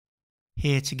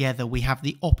Here together, we have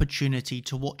the opportunity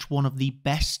to watch one of the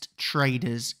best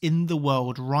traders in the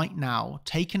world right now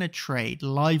taking a trade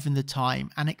live in the time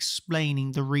and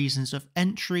explaining the reasons of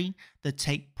entry, the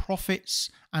take profits,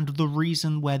 and the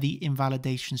reason where the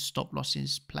invalidation stop loss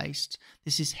is placed.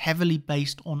 This is heavily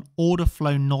based on order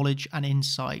flow knowledge and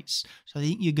insights, so I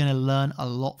think you're going to learn a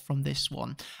lot from this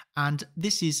one. And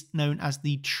this is known as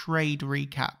the trade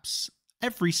recaps.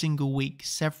 Every single week,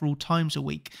 several times a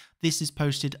week, this is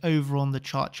posted over on the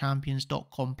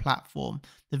chartchampions.com platform.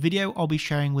 The video I'll be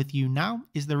sharing with you now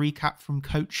is the recap from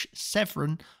Coach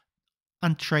Severin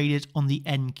and traded on the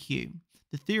NQ.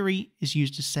 The theory is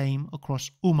used the same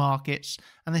across all markets,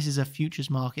 and this is a futures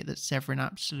market that Severin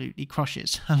absolutely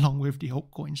crushes, along with the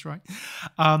altcoins, right?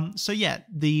 So yeah,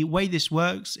 the way this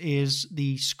works is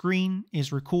the screen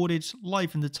is recorded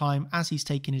live in the time as he's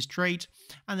taking his trade,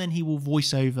 and then he will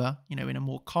voice over, in a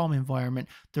more calm environment,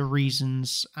 the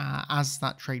reasons as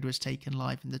that trade was taken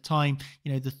live in the time,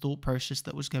 the thought process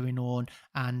that was going on,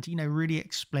 and, really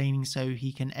explaining so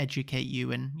he can educate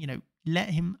you and,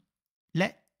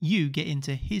 let you get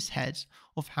into his head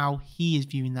of how he is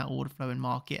viewing that order flow and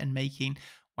market and making,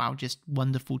 just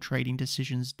wonderful trading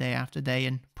decisions day after day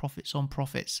and profits on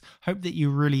profits. Hope that you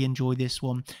really enjoy this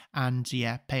one and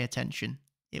pay attention.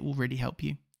 It will really help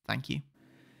you. Thank you.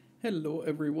 Hello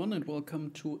everyone and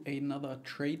welcome to another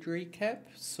trade recap.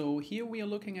 So here we are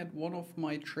looking at one of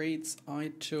my trades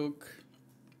I took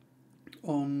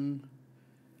on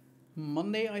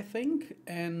Monday, I think,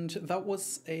 and that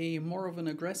was a more of an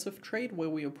aggressive trade where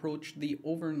we approached the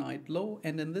overnight low,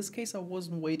 and in this case I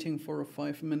wasn't waiting for a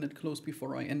 5-minute close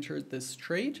before I entered this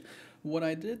trade. What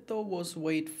I did though was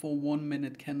wait for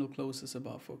 1-minute candle closes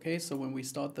above. Okay, so when we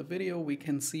start the video we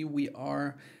can see we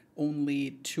are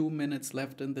only 2 minutes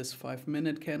left in this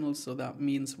 5-minute candle, so that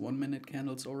means 1-minute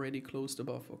candles already closed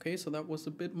above. Okay, so that was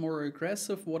a bit more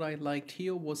aggressive. What I liked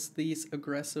here was these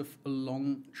aggressive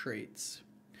long trades.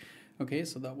 Okay,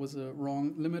 so that was a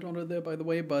wrong limit order there, by the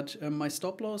way, but my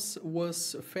stop loss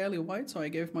was fairly wide, so I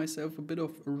gave myself a bit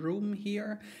of room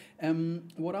here.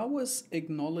 What I was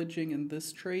acknowledging in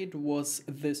this trade was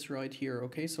this right here,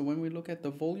 okay? So when we look at the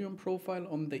volume profile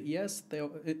on the ES,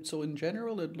 so in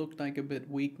general, it looked like a bit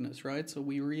weakness, right? So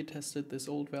we retested this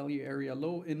old value area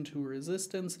low into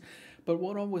resistance. But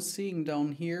what I was seeing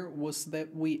down here was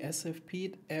that we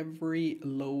SFP'd every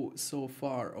low so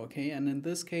far, okay? And in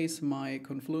this case, my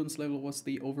confluence level was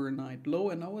the overnight low,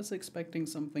 and I was expecting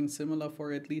something similar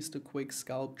for at least a quick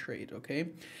scalp trade,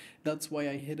 okay? That's why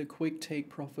I hit a quick take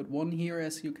profit 1 here,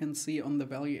 as you can see on the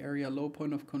value area low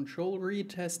point of control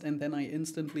retest, and then I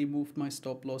instantly moved my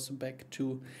stop loss back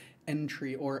to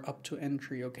entry or up to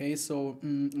entry, okay? So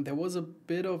there was a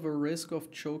bit of a risk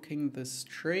of choking this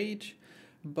trade,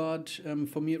 but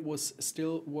for me it was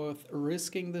still worth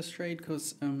risking this trade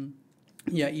because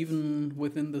even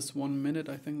within this 1 minute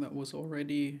I think that was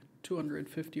already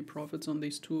 250 profits on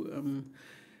these two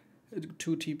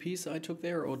TPs I took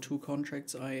there, or 2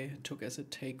 contracts I took as a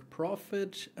take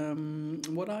profit.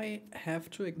 What I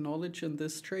have to acknowledge in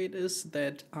this trade is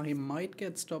that I might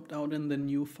get stopped out in the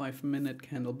new 5-minute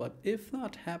candle, but if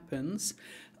that happens,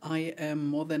 I am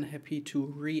more than happy to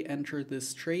re-enter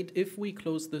this trade if we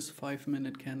close this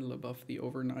 5-minute candle above the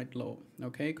overnight low,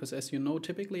 okay? Because as you know,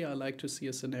 typically I like to see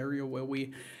a scenario where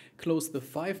we close the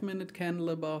 5-minute candle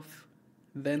above,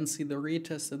 then see the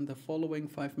retest in the following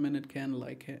 5-minute candle,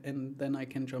 and then I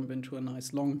can jump into a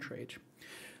nice long trade.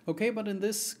 Okay, but in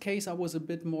this case I was a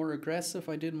bit more aggressive.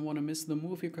 I didn't want to miss the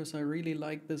move because I really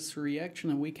like this reaction,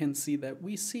 and we can see that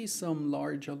we see some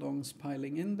larger longs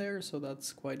piling in there, so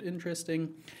that's quite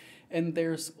interesting. And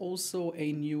there's also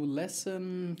a new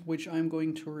lesson which I'm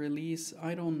going to release.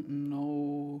 I don't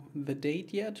know the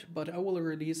date yet, but I will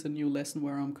release a new lesson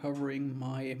where I'm covering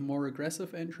my more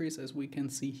aggressive entries, as we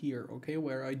can see here, okay,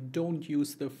 where I don't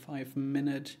use the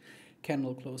 5-minute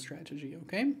candle close strategy,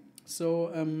 okay?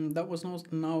 So that was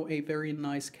now a very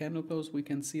nice candle close. We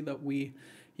can see that we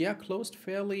closed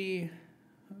fairly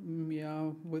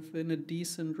within a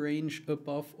decent range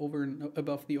above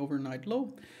the overnight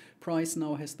low. Price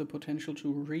now has the potential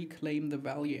to reclaim the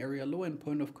value area low and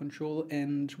point of control,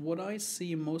 and what I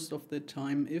see most of the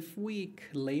time, if we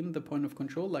claim the point of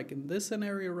control, like in this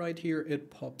scenario right here, it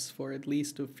pops for at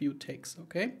least a few ticks,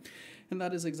 okay? And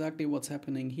that is exactly what's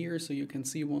happening here. So you can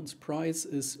see once price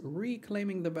is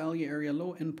reclaiming the value area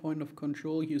low and point of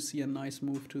control, you see a nice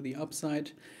move to the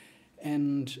upside.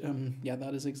 And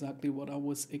that is exactly what I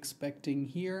was expecting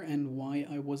here and why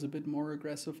I was a bit more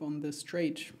aggressive on this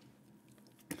trade.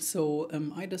 So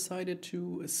I decided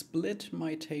to split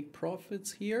my take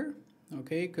profits here,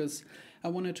 okay, because I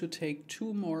wanted to take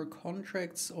 2 more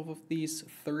contracts off of these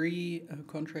 3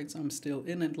 contracts I'm still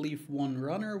in and leave 1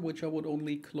 runner, which I would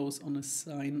only close on a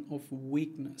sign of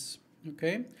weakness.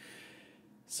 Okay.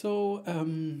 So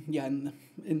yeah,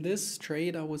 in this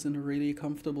trade I was in a really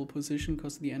comfortable position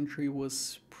because the entry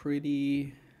was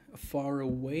pretty far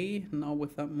away now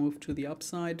with that move to the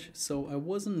upside, so I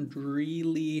wasn't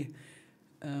really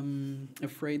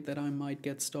afraid that I might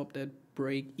get stopped at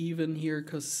break even here,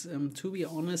 because to be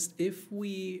honest, if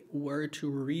we were to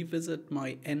revisit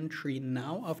my entry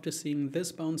now after seeing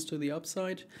this bounce to the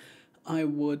upside, I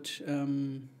would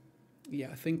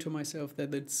yeah, think to myself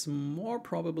that it's more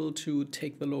probable to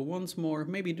take the low once more,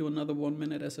 maybe do another 1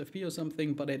 minute SFP or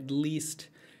something, but at least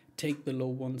take the low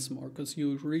once more, because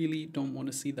you really don't want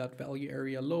to see that value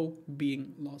area low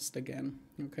being lost again.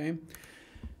 Okay,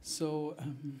 so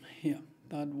yeah,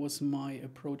 that was my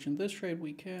approach in this trade.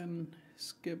 We can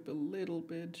skip a little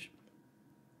bit.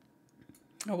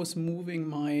 I was moving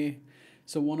my,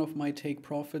 so one of my take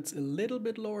profits a little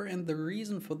bit lower, and the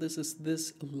reason for this is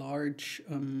this large,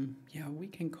 yeah, we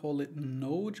can call it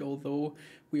node, although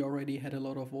we already had a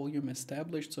lot of volume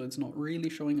established, so it's not really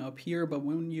showing up here. But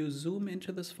when you zoom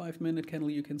into this 5-minute candle,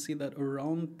 you can see that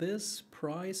around this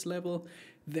price level,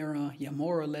 there are, yeah,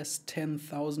 more or less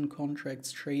 10,000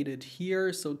 contracts traded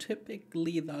here. So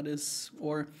typically that is,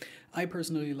 or I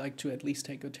personally like to at least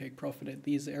take a take profit at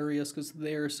these areas, because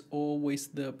there's always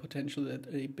the potential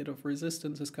that a bit of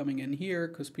resistance is coming in here,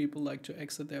 because people like to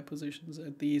exit their positions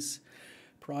at these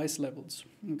price levels.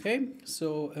 Okay,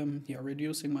 so yeah,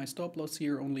 reducing my stop loss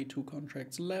here, only 2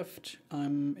 contracts left.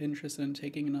 I'm interested in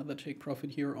taking another take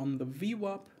profit here on the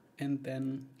VWAP, and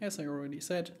then, as I already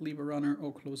said, leave a runner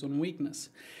or close on weakness.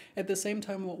 At the same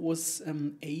time, what was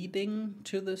aiding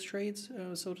to this trade,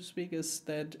 so to speak, is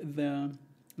that the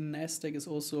Nasdaq is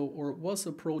also, or was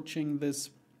approaching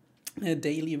this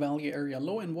daily value area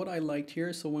low. And what I liked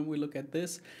here, so when we look at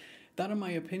this, that in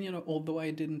my opinion, although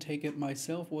I didn't take it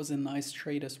myself, was a nice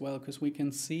trade as well, because we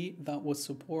can see that was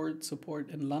support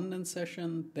in London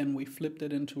session, then we flipped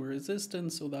it into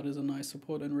resistance, so that is a nice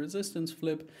support and resistance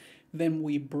flip. Then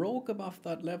we broke above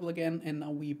that level again, and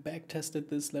now we back tested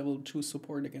this level to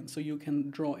support again. So you can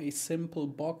draw a simple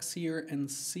box here and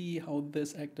see how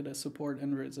this acted as support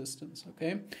and resistance.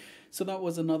 Okay, so that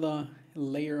was another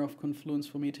layer of confluence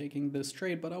for me taking this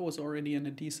trade, but I was already in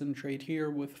a decent trade here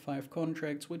with 5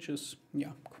 contracts, which is,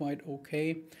 yeah, quite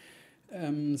okay.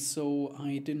 So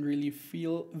I didn't really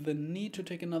feel the need to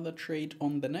take another trade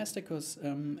on the Nasdaq, because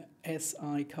as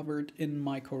I covered in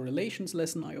my correlations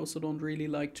lesson, I also don't really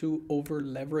like to over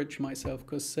leverage myself,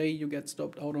 because say you get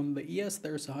stopped out on the ES,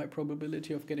 there's a high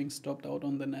probability of getting stopped out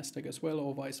on the Nasdaq as well,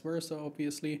 or vice versa,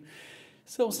 obviously.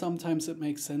 So sometimes it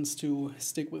makes sense to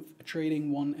stick with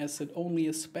trading one asset only,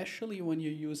 especially when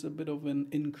you use a bit of an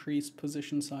increased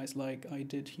position size like I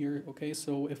did here. Okay,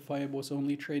 so if I was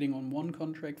only trading on 1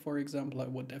 contract, for example, I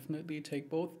would definitely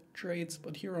take both trades.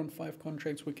 But here on 5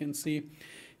 contracts, we can see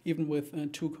even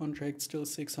with 2 contracts, still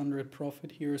 600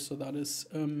 profit here. So that is,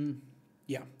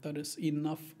 yeah, that is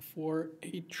enough for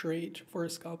a trade, for a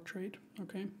scalp trade.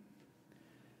 Okay.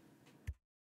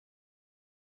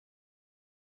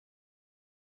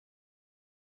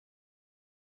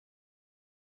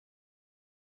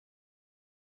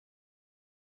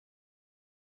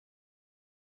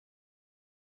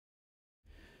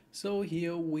 So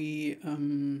here we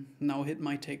now hit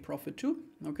my take profit too.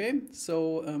 Okay,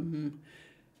 so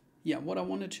yeah, what I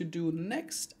wanted to do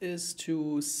next is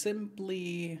to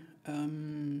simply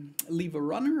leave a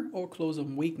runner or close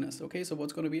on weakness. Okay, so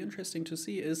what's going to be interesting to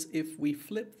see is if we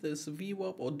flip this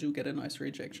VWAP or do get a nice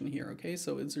rejection here. Okay,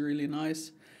 so it's really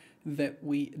nice that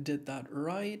we did that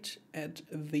right. At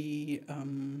the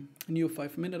new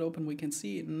 5-minute open, we can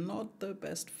see not the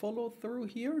best follow through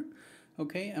here.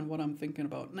 Okay, and what I'm thinking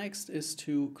about next is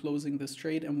to closing this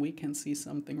trade, and we can see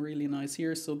something really nice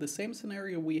here. So the same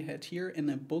scenario we had here in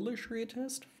a bullish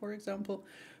retest, for example,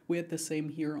 we had the same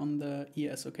here on the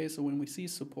ES. Okay, so when we see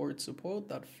support,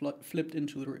 that flipped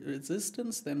into the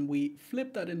resistance, then we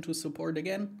flipped that into support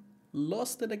again,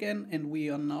 lost it again, and we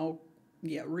are now,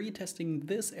 yeah, retesting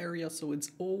this area. So it's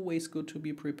always good to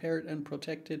be prepared and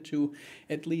protected to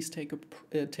at least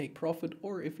take profit,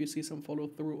 or if you see some follow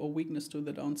through or weakness to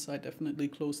the downside, definitely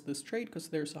close this trade, because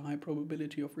there's a high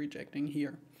probability of rejecting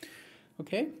here.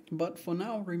 Okay, but for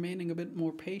now, remaining a bit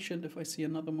more patient. If I see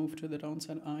another move to the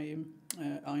downside, I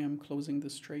am closing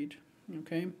this trade.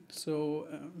 Okay, so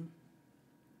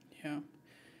yeah.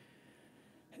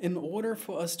 In order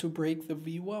for us to break the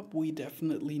VWAP, we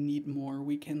definitely need more.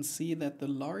 We can see that the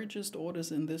largest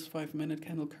orders in this 5-minute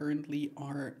candle currently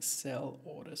are sell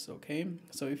orders, okay?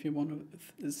 So if you want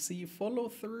to see follow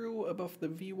through above the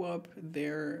VWAP,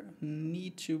 there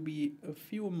need to be a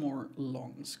few more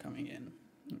longs coming in,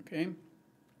 okay?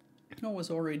 I was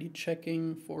already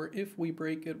checking for if we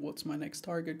break it, what's my next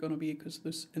target gonna be, because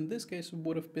this in this case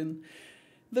would have been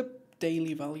the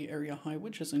daily value area high,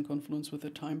 which is in confluence with the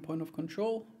time point of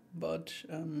control. But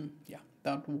yeah,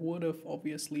 that would have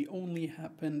obviously only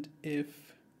happened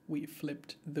if we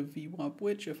flipped the VWAP,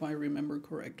 which, if I remember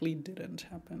correctly, didn't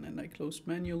happen, and I closed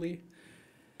manually.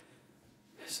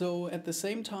 So at the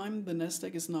same time, the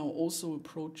Nasdaq is now also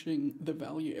approaching the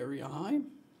value area high.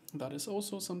 That is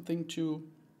also something to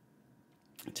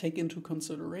take into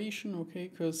consideration, okay,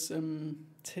 because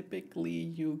typically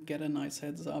you get a nice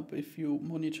heads up if you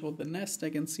monitor the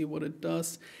Nasdaq and see what it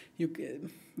does. You get,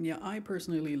 yeah, I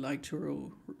personally like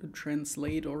to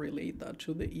translate or relate that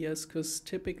to the ES, because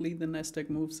typically the Nasdaq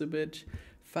moves a bit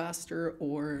faster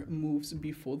or moves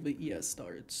before the ES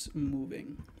starts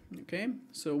moving. Okay,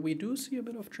 so we do see a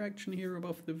bit of traction here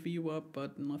above the VWAP,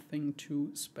 but nothing too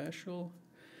special.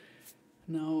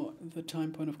 Now the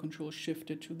time point of control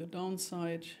shifted to the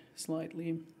downside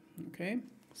slightly. Okay,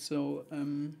 so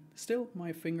still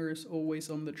my finger is always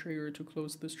on the trigger to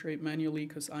close this trade manually,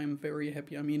 because I'm very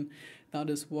happy. I mean, that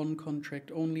is one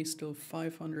contract only, still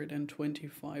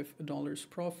 $525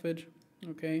 profit.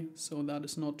 Okay, so that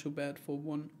is not too bad for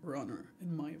one runner,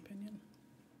 in my opinion.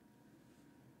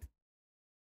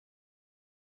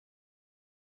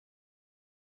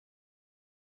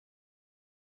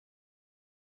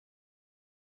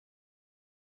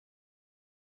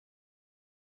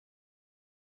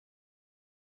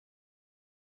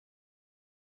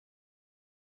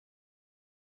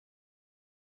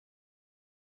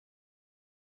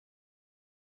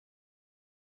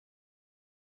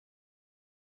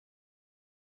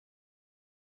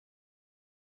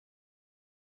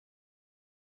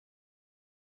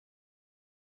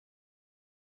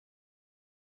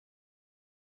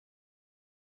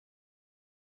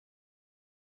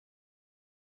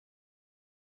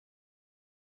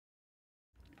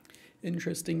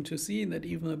 Interesting to see that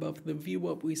even above the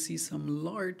VWAP we see some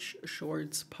large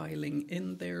shorts piling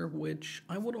in there, which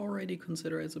I would already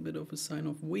consider as a bit of a sign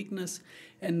of weakness,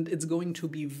 and it's going to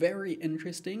be very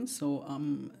interesting. So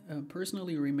I'm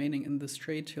personally remaining in this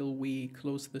trade till we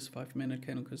close this 5-minute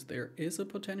candle, because there is a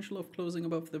potential of closing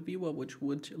above the VWAP, which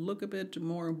would look a bit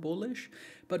more bullish,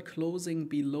 but closing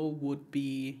below would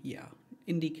be, yeah,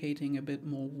 indicating a bit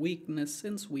more weakness,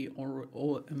 since we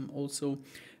also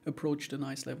approached a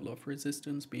nice level of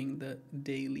resistance, being the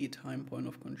daily time point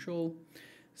of control.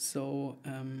 So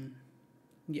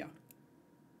yeah,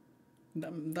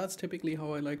 that's typically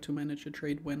how I like to manage a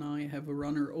trade when I have a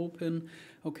runner open.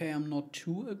 Okay, I'm not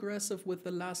too aggressive with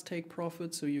the last take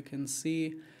profit, so you can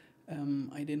see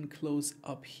I didn't close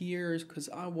up here because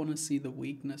I want to see the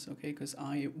weakness, okay, because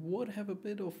I would have a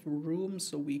bit of room,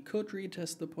 so we could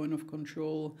retest the point of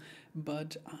control.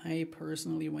 But I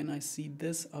personally, when I see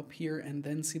this up here and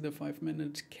then see the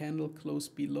 5-minute candle close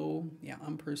below, yeah,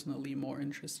 I'm personally more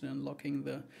interested in locking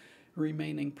the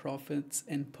remaining profits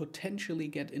and potentially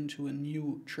get into a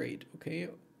new trade, okay?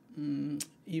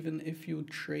 Even if you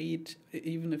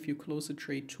close a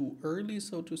trade too early,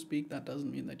 so to speak, that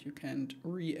doesn't mean that you can't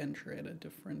re-enter at a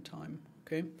different time,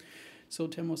 okay? So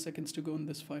 10 more seconds to go in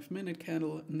this 5-minute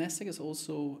candle. Nasdaq is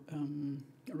also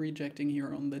rejecting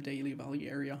here on the daily value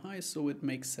area high, so it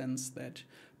makes sense that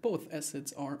both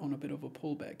assets are on a bit of a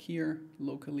pullback here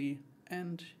locally,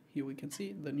 and here we can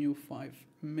see the new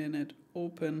 5-minute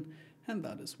open, and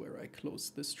that is where I close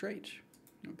this trade,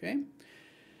 okay?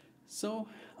 So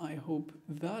I hope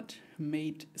that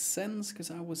made sense, because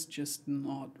I was just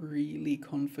not really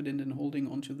confident in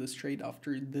holding onto this trade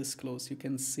after this close. You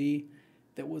can see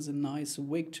there was a nice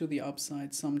wick to the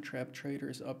upside, some trap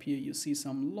traders up here. You see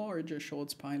some larger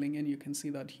shorts piling in. You can see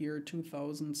that here,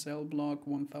 2000 sell block,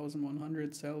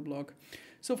 1100 sell block.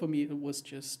 So for me, it was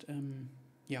just,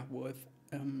 yeah, worth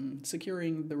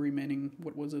securing the remaining,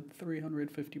 what was it,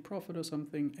 350 profit or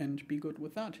something, and be good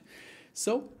with that.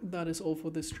 So that is all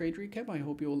for this trade recap. I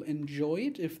hope you all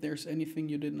enjoyed. If there's anything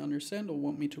you didn't understand or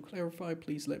want me to clarify,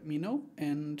 please let me know.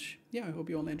 And yeah, I hope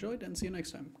you all enjoyed, and see you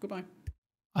next time. Goodbye.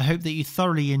 I hope that you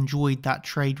thoroughly enjoyed that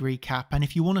trade recap, and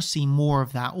if you want to see more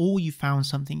of that, or you found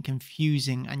something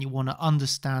confusing and you want to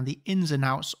understand the ins and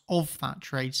outs of that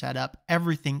trade setup,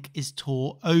 everything is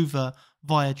taught over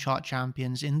via Chart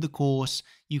Champions. In the course,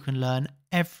 you can learn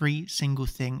every single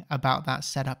thing about that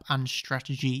setup and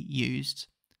strategy used.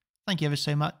 Thank you ever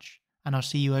so much, and I'll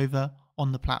see you over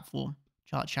on the platform.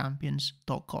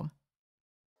 chartchampions.com.